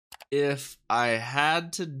If I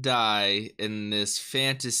had to die in this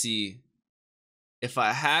fantasy, if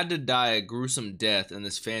I had to die a gruesome death in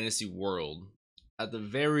this fantasy world, at the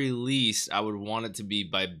very least, I would want it to be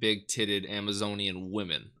by big-titted Amazonian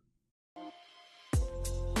women.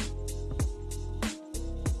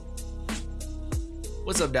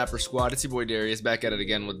 What's up, Dapper Squad? It's your boy Darius, back at it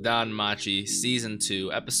again with Danmachi Season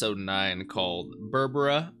 2, Episode 9, called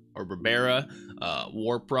Berbera,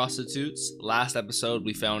 War Prostitutes. Last episode,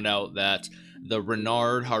 we found out that the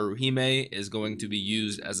Renard Haruhime is going to be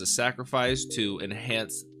used as a sacrifice to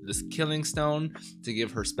enhance this killing stone, to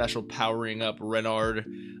give her special powering up Renard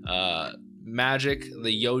magic,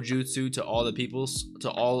 the Yojutsu, to all the peoples, to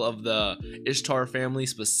all of the Ishtar family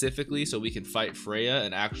specifically, so we can fight Freya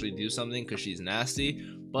and actually do something because she's nasty.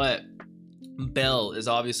 But Bell is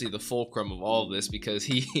obviously the fulcrum of all of this because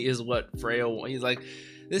he is what Freya wants. He's like,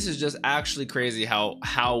 this is just actually crazy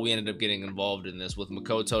how we ended up getting involved in this, with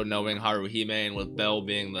Mikoto knowing Haruhime and with Bell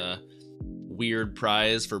being the weird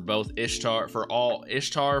prize for both Ishtar, for all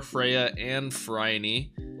Ishtar, Freya, and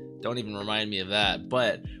Phryne. Don't even remind me of that.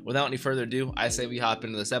 But without any further ado, I say we hop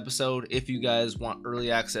into this episode. If you guys want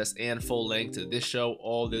early access and full length to this show,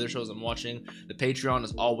 all the other shows I'm watching, the Patreon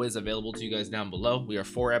is always available to you guys down below. We are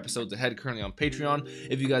 4 episodes ahead currently on Patreon.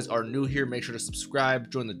 If you guys are new here, make sure to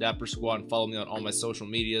subscribe, join the Dapper Squad, and follow me on all my social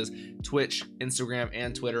medias, Twitch, Instagram,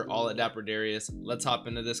 and Twitter, all at DapperDarius. Let's hop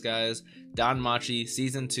into this, guys. Danmachi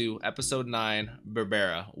Season 2, Episode 9,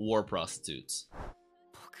 Berbera, War Prostitutes.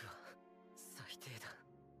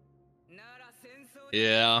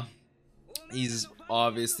 Yeah, he's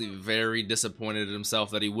obviously very disappointed in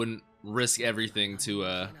himself that he wouldn't risk everything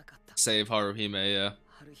to save Haruhime, yeah.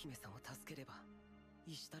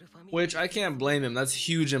 Which, I can't blame him. That's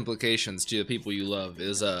huge implications to the people you love,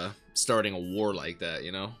 is starting a war like that,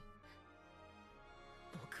 you know?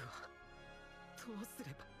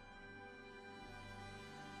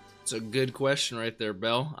 It's a good question right there,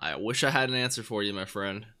 Bell. I wish I had an answer for you, my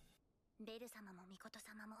friend.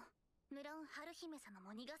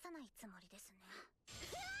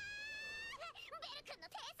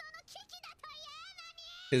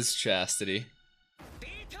 His chastity.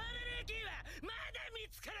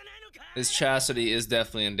 His chastity is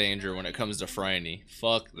definitely in danger when it comes to Phryne.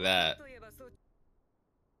 Fuck that.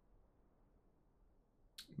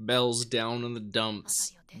 Bell's down in the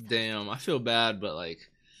dumps. Damn, I feel bad, but like...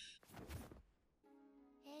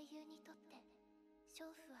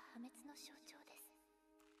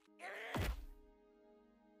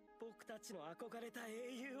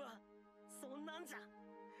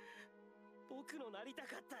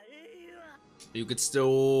 You could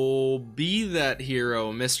still be that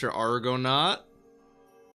hero, Mr. Argonaut.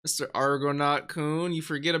 Mr. Argonaut-kun, you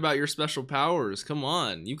forget about your special powers. Come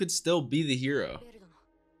on, you could still be the hero.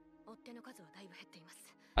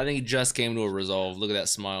 I think he just came to a resolve. Look at that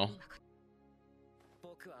smile.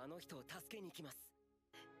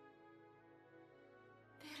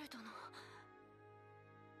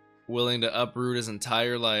 Willing to uproot his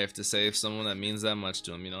entire life to save someone that means that much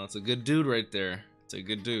to him. You know, it's a good dude right there. It's a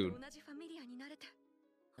good dude.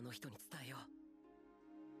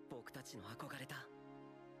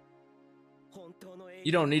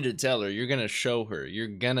 You don't need to tell her. You're gonna show her. You're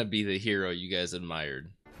gonna be the hero you guys admired.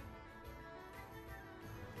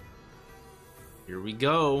 Here we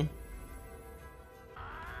go.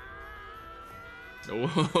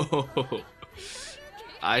 Whoa.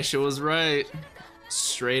 Aisha was right.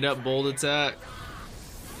 Straight up bold attack.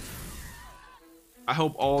 I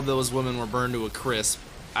hope all those women were burned to a crisp.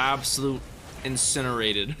 Absolute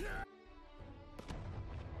incinerated.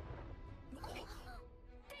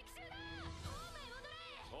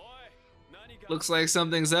 Looks like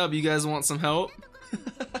something's up. You guys want some help?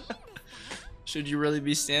 Should you really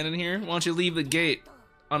be standing here? Why don't you leave the gate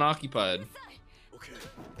unoccupied?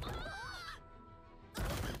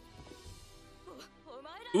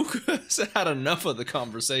 Uka's had enough of the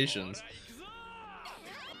conversations.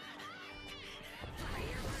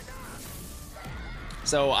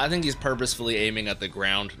 So I think he's purposefully aiming at the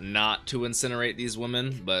ground not to incinerate these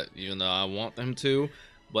women, but even though I want them to,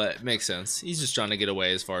 but it makes sense. He's just trying to get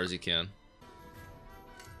away as far as he can.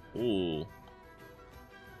 Ooh.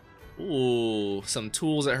 Ooh, some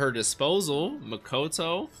tools at her disposal.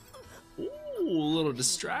 Mikoto. Ooh, a little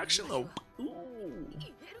distraction though. Ooh.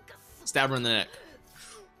 Stab her in the neck.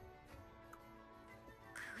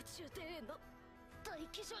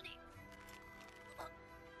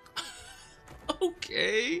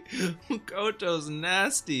 Okay, Mikoto's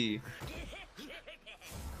nasty.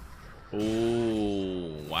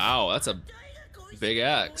 Oh, wow, that's a big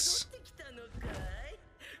axe.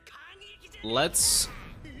 Let's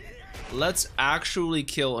Let's actually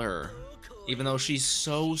kill her, even though she's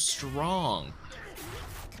so strong.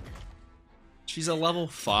 She's a level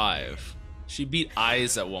 5. She beat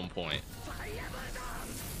Eyes at one point.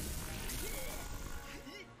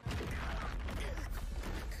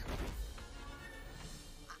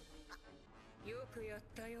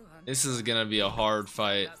 This is gonna be a hard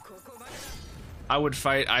fight. I would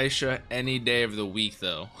fight Aisha any day of the week,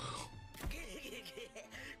 though.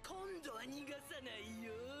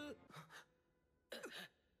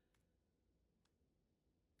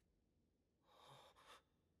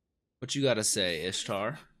 What you gotta say,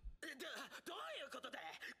 Ishtar?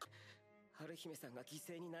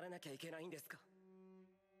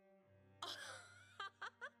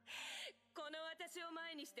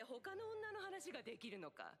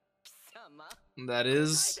 That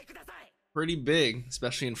is pretty big,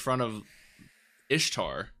 especially in front of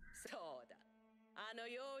Ishtar.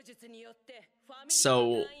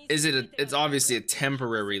 So, it's obviously a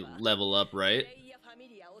temporary level up, right?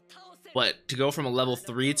 But to go from a level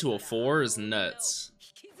 3 to a 4 is nuts.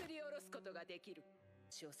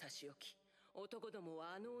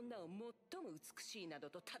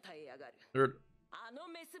 They're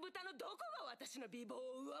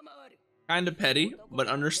kind of petty, but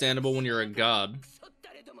understandable when you're a god.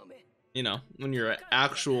 You know, when you're an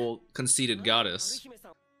actual conceited goddess.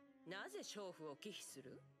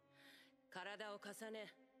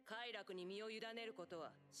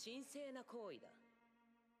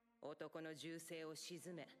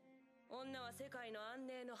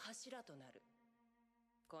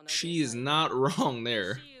 She is not wrong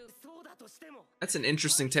there. That's an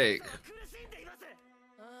interesting take.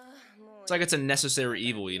 It's like it's a necessary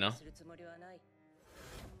evil, you know?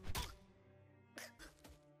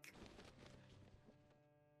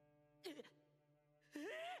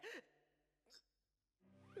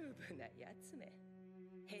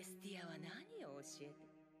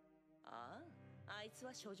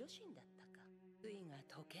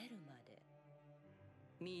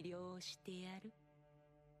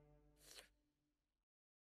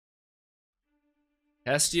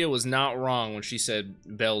 Hestia was not wrong when she said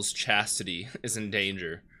Belle's chastity is in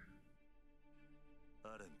danger.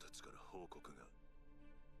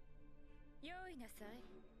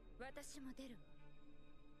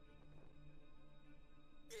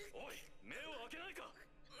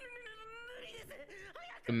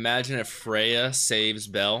 Imagine if Freya saves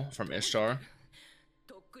Belle from Ishtar.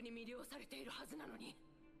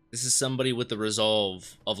 This is somebody with the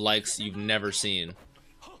resolve of likes you've never seen.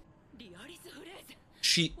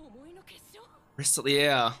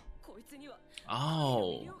 Yeah.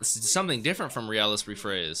 Oh, this is something different from Realis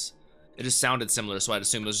Phrase. It just sounded similar, so I'd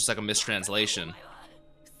assume it was just like a mistranslation.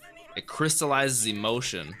 It crystallizes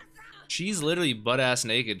emotion. She's literally butt-ass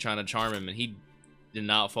naked trying to charm him, and he did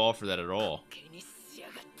not fall for that at all.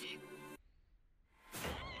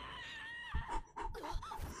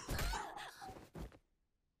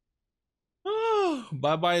 Oh,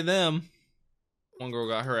 bye-bye them. One girl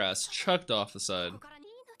got her ass chucked off the side.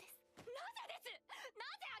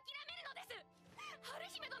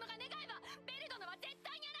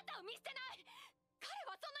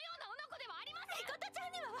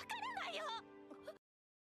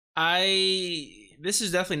 This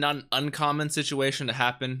is definitely not an uncommon situation to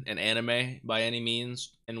happen in anime by any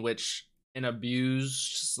means, in which an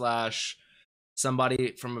abused /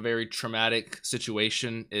 somebody from a very traumatic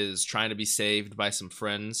situation is trying to be saved by some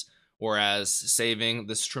friends, whereas saving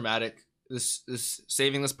this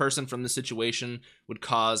person from this situation would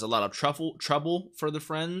cause a lot of trouble for the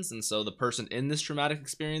friends, and so the person in this traumatic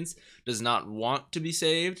experience does not want to be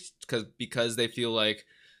saved because they feel like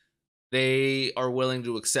they are willing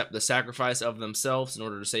to accept the sacrifice of themselves in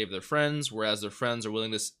order to save their friends, whereas their friends are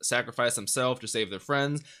willing to sacrifice themselves to save their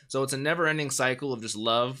friends. So it's a never-ending cycle of just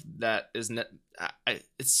love that is it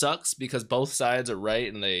sucks because both sides are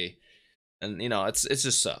right, and you know, it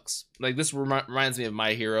just sucks. Like, this reminds me of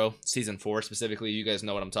My Hero season 4 specifically. You guys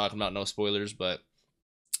know what I'm talking about, no spoilers, but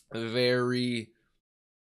very,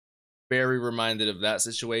 very reminded of that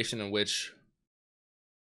situation in which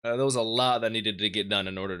there was a lot that needed to get done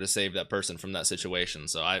in order to save that person from that situation.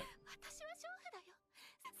 So I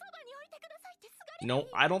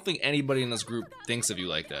don't think anybody in this group thinks of you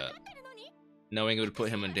like that, knowing it would put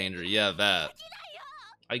him in danger. Yeah, that.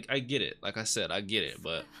 I get it. Like I said, I get it,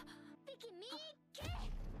 but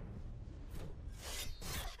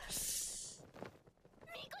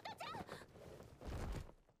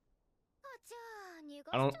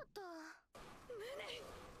I don't.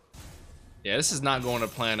 Yeah, this is not going to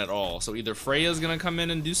plan at all. So either Freya's gonna come in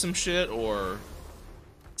and do some shit, or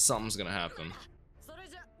something's gonna happen.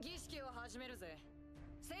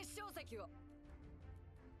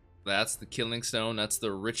 That's the killing stone. That's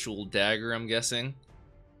the ritual dagger, I'm guessing.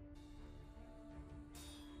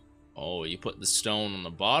 Oh, you put the stone on the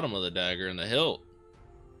bottom of the dagger in the hilt.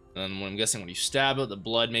 And I'm guessing when you stab it, the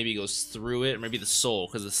blood maybe goes through it. Or maybe the soul,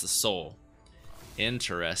 because it's the soul.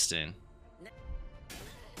 Interesting.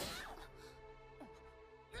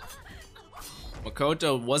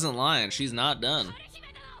 Mikoto wasn't lying. She's not done.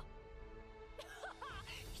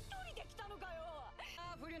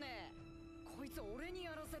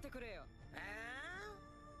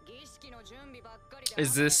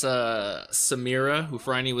 Is this Samira, who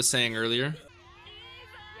Phryne was saying earlier?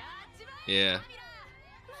 Yeah.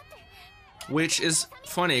 Which is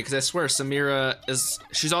funny, because I swear Samira is...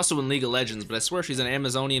 She's also in League of Legends, but I swear she's an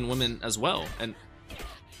Amazonian woman as well. And...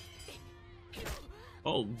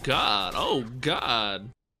 Oh god, oh god.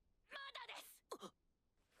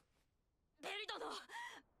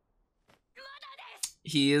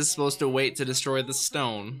 He is supposed to wait to destroy the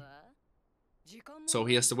stone. So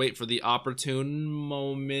he has to wait for the opportune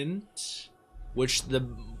moment, which the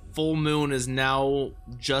full moon is now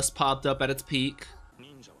just popped up at its peak.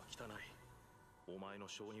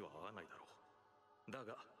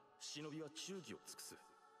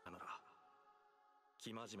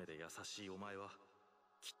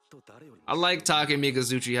 I like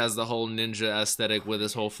Takemikazuchi has the whole ninja aesthetic with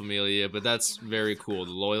his whole familia, but that's very cool,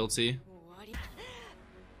 the loyalty.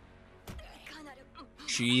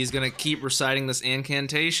 She's gonna keep reciting this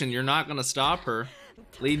incantation. You're not gonna stop her.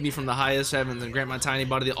 Lead me from the highest heavens and grant my tiny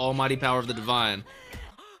body the almighty power of the divine.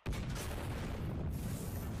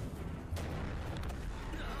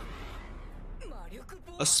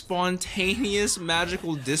 A spontaneous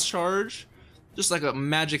magical discharge? Just like a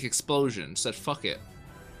magic explosion. Said fuck it.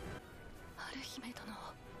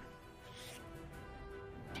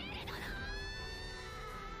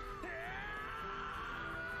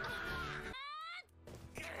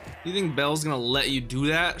 You think Belle's gonna let you do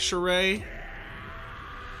that, Sheree?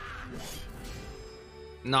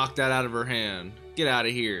 Knock that out of her hand. Get out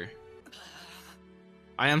of here.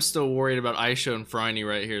 I am still worried about Aisha and Phryne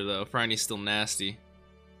right here, though. Phryne's still nasty.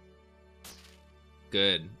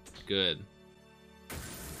 Good. Good.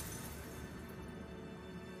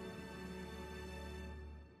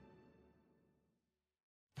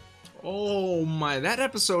 Oh my, that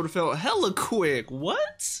episode felt hella quick.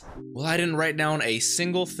 What? Well, I didn't write down a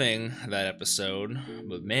single thing that episode,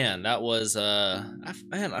 but man, that was, I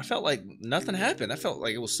felt like nothing happened. I felt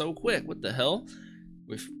like it was so quick. What the hell?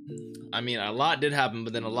 I mean, a lot did happen,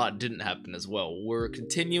 but then a lot didn't happen as well. We're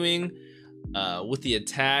continuing with the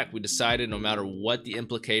attack. We decided no matter what the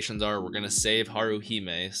implications are, we're gonna save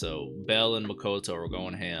Haruhime. So Belle and Mikoto are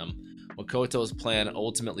going ham. Mikoto's plan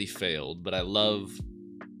ultimately failed, but I love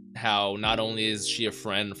how not only is she a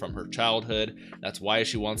friend from her childhood, that's why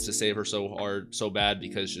she wants to save her so hard, so bad,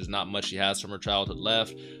 because there's not much she has from her childhood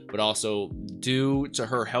left, but also due to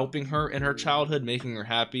her helping her in her childhood, making her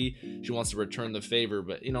happy, she wants to return the favor.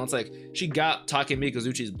 But you know, it's like she got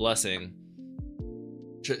Takemikazuchi's blessing.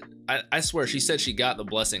 I swear she said she got the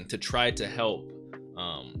blessing to try to help,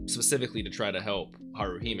 specifically to try to help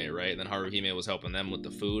Haruhime, right? And then Haruhime was helping them with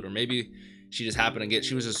the food, or maybe she just happened to get,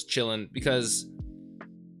 she was just chilling because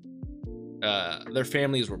their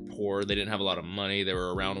families were poor. They didn't have a lot of money. They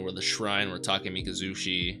were around where the shrine where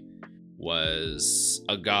Takemikazuchi was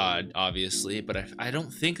a god, obviously, but I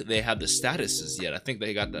don't think they had the statuses yet. I think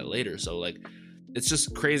they got that later. So like, it's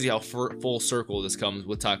just crazy how full circle this comes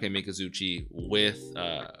with Takemikazuchi, with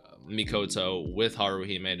Mikoto, with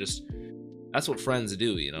Haruhime. Just, that's what friends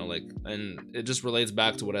do, you know, like, and it just relates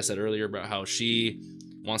back to what I said earlier about how she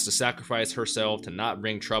wants to sacrifice herself to not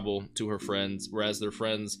bring trouble to her friends, whereas their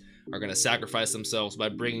friends are going to sacrifice themselves by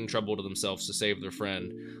bringing trouble to themselves to save their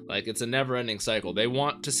friend. Like, it's a never-ending cycle. They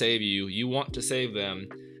want to save you, you want to save them.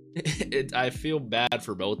 I feel bad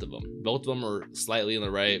for both of them. Both of them are slightly in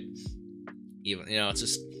the right. Even, you know, it's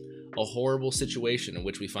just a horrible situation in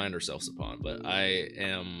which we find ourselves upon. But I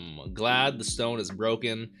am glad the stone is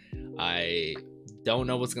broken. I don't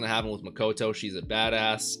know what's going to happen with Mikoto. She's a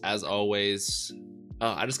badass, as always.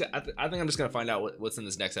 I think I'm just gonna find out what's in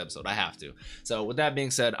this next episode. I have to. So with that being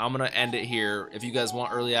said, I'm gonna end it here. If you guys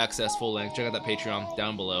want early access, full length, check out that Patreon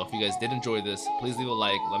down below. If you guys did enjoy this, please leave a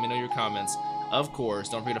like. Let me know your comments. Of course,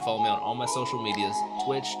 don't forget to follow me on all my social medias: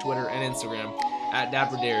 Twitch, Twitter, and Instagram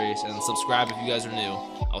 @DapperDarius, and subscribe if you guys are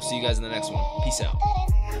new. I'll see you guys in the next one. Peace out.